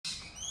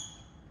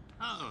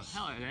Oh,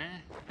 hello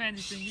there.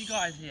 Fancy seeing you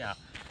guys here.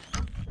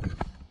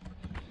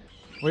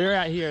 We're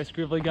out here at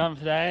Scribbly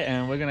today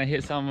and we're going to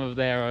hit some of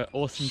their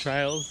awesome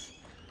trails.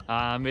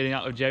 Meeting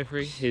up with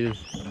Jeffrey. He's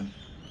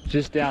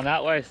just down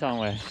that way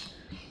somewhere.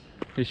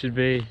 He should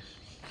be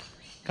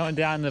coming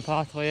down the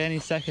pathway any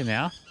second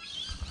now.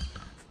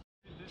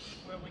 This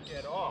is where we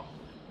get off.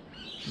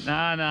 No.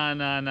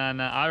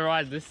 I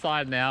ride this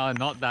side now and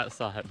not that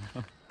side.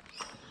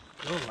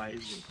 You're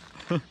lazy.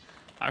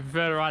 I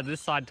prefer to ride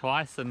this side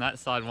twice and that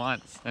side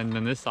once, and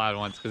then this side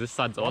once, because this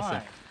side's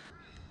awesome.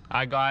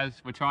 Alright guys,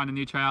 we're trying a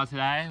new trail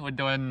today. We're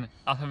doing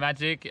upper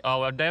magic.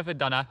 Oh, we've definitely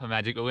done upper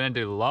magic, but we're going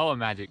to do lower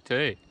magic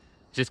too.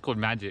 It's just called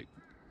magic.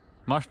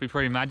 Must be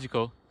pretty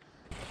magical.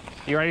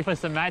 You ready for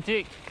some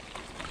magic?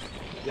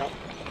 Yep.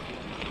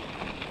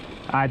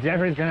 Alright,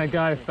 Jeffrey's going to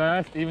go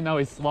first, even though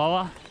he's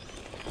slower.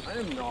 I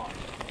am not.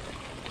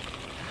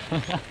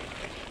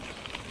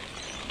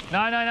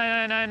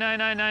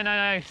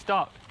 No,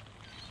 stop.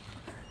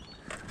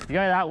 You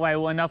go that way,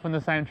 we'll end up on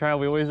the same trail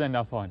we always end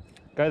up on.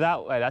 Go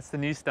that way, that's the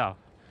new stuff.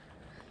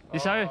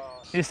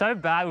 You're so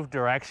bad with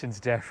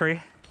directions,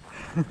 Jeffrey.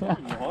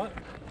 What?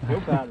 You're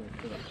bad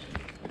with directions.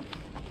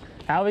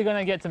 How are we going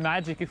to get to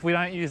magic if we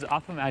don't use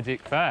upper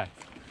magic first?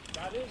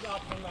 That is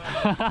upper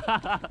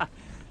magic.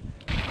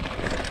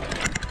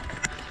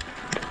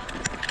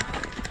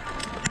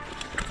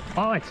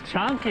 Oh, it's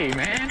chunky,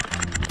 man.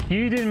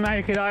 You didn't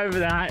make it over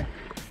that.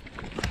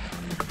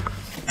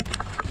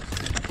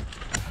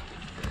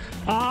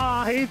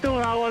 Oh, he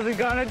thought I wasn't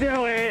gonna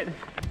do it.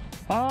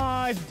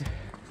 Oh,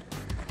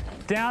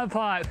 down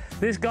pipe.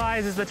 This,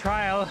 guys, is the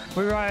trail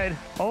we rode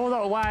all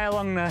the way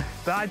along the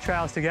bad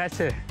trails to get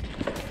to.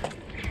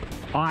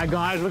 All right,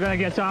 guys, we're gonna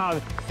get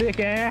some thick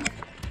air.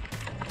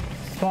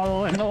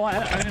 Following the one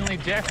and only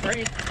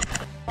Jeffrey.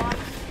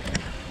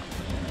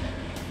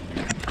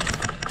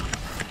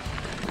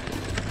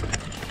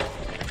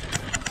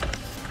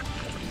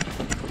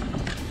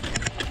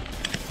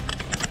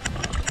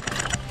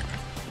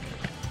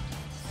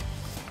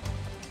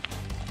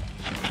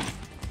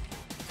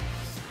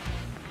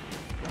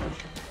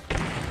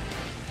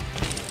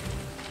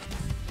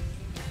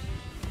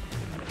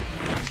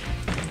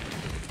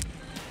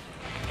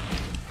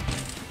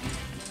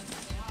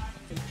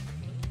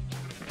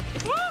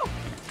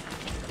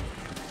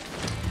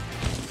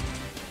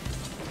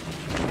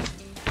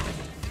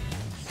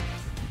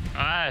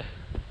 Alright,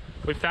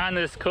 we found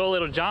this cool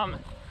little jump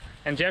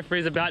and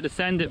Jeffrey's about to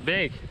send it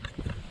big.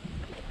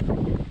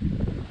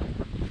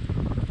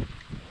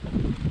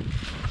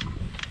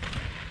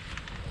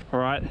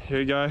 Alright, here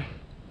we go.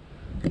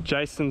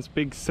 Jason's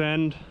big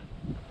send.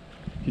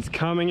 He's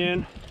coming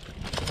in.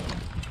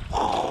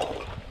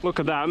 Look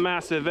at that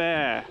massive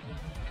air.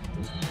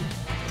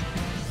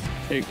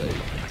 Here you go.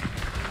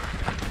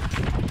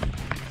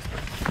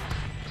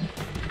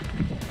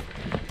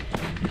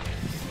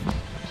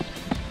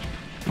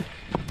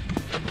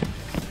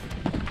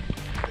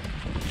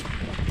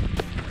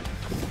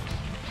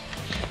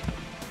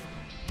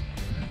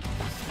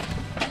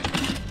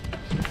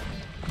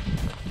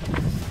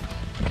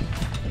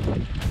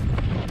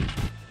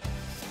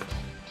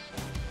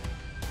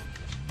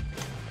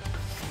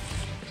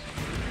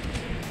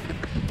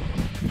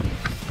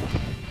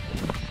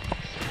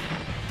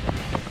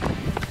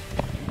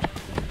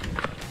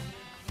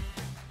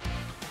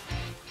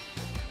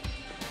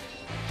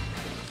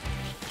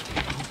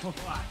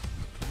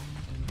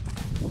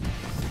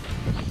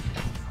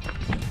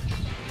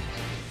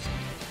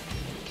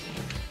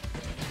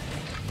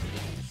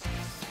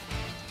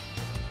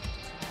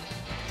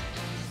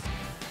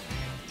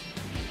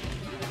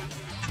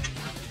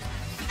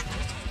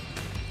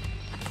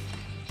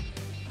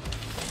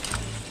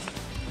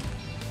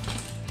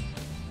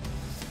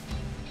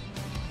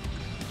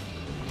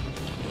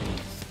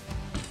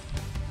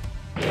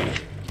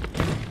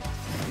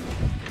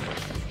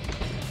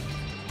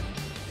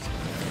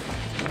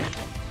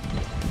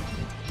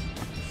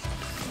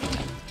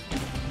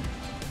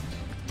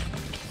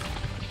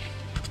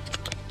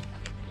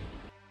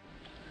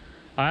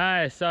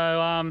 Alright,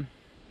 so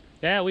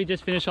yeah, we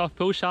just finished off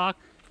Pool Shark.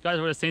 You guys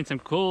would have seen some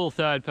cool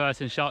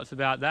third-person shots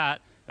about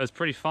that. It was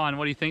pretty fun.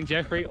 What do you think,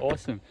 Jeffrey?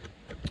 Awesome.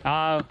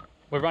 We're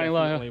running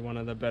Definitely low. one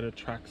of the better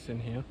tracks in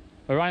here.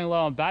 We're running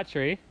low on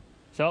battery.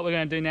 So what we're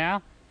going to do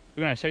now,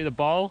 we're going to show you the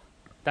bowl.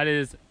 That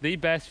is the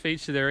best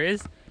feature there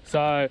is.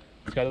 So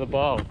let's go to the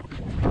bowl.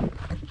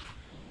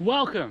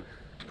 Welcome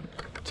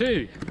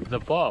to the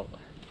bowl.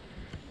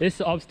 This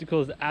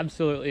obstacle is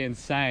absolutely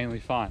insanely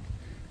fun.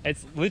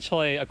 It's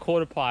literally a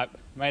quarter pipe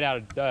made out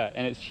of dirt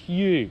and it's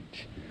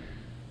huge.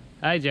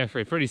 Hey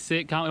Jeffrey, pretty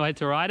sick. Can't we wait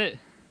to ride it?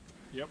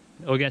 Yep.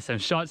 We'll get some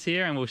shots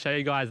here and we'll show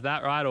you guys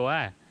that right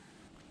away.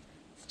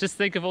 Just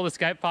think of all the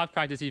skate park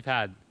practice you've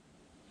had.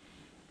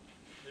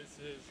 This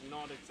is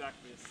not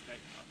exactly a skate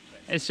park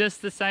place. It's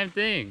just the same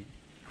thing.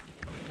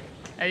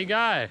 There you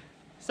go.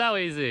 So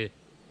easy.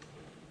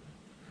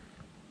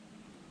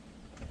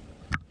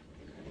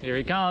 Here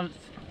he comes.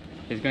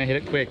 He's gonna hit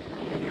it quick.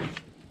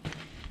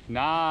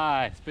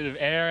 Nice, bit of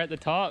air at the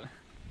top.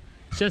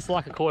 It's just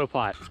like a quarter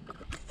pipe.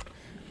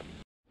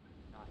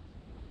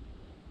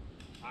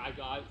 Alright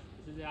guys,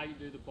 this is how you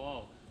do the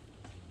bowl.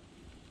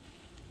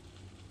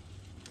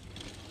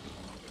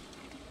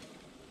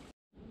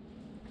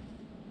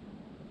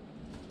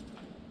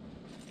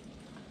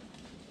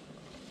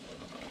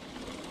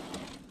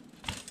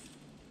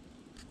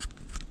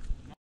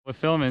 We're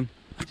filming.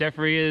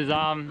 Jeffrey is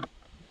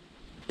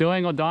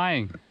doing or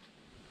dying.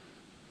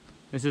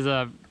 This is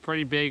a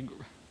pretty big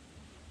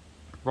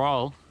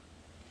roll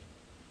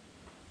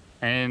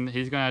and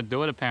he's gonna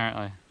do it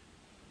apparently.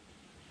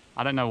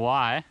 I don't know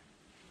why.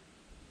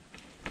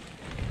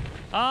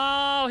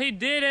 Oh, he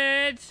did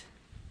it!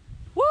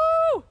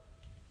 Woo!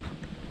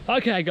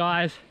 Okay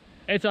guys,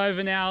 it's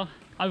over now,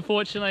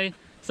 unfortunately.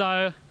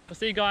 So I'll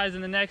see you guys in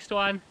the next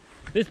one.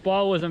 This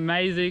bowl was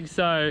amazing,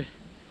 so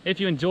if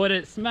you enjoyed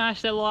it,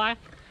 smash that like.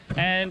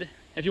 And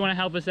if you want to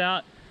help us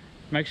out,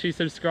 make sure you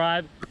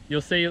subscribe.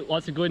 You'll see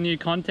lots of good new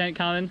content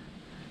coming.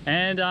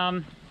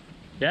 And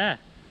yeah,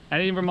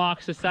 any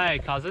remarks to say,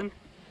 cousin?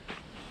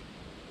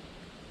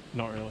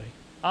 Not really.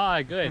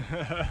 Oh, good.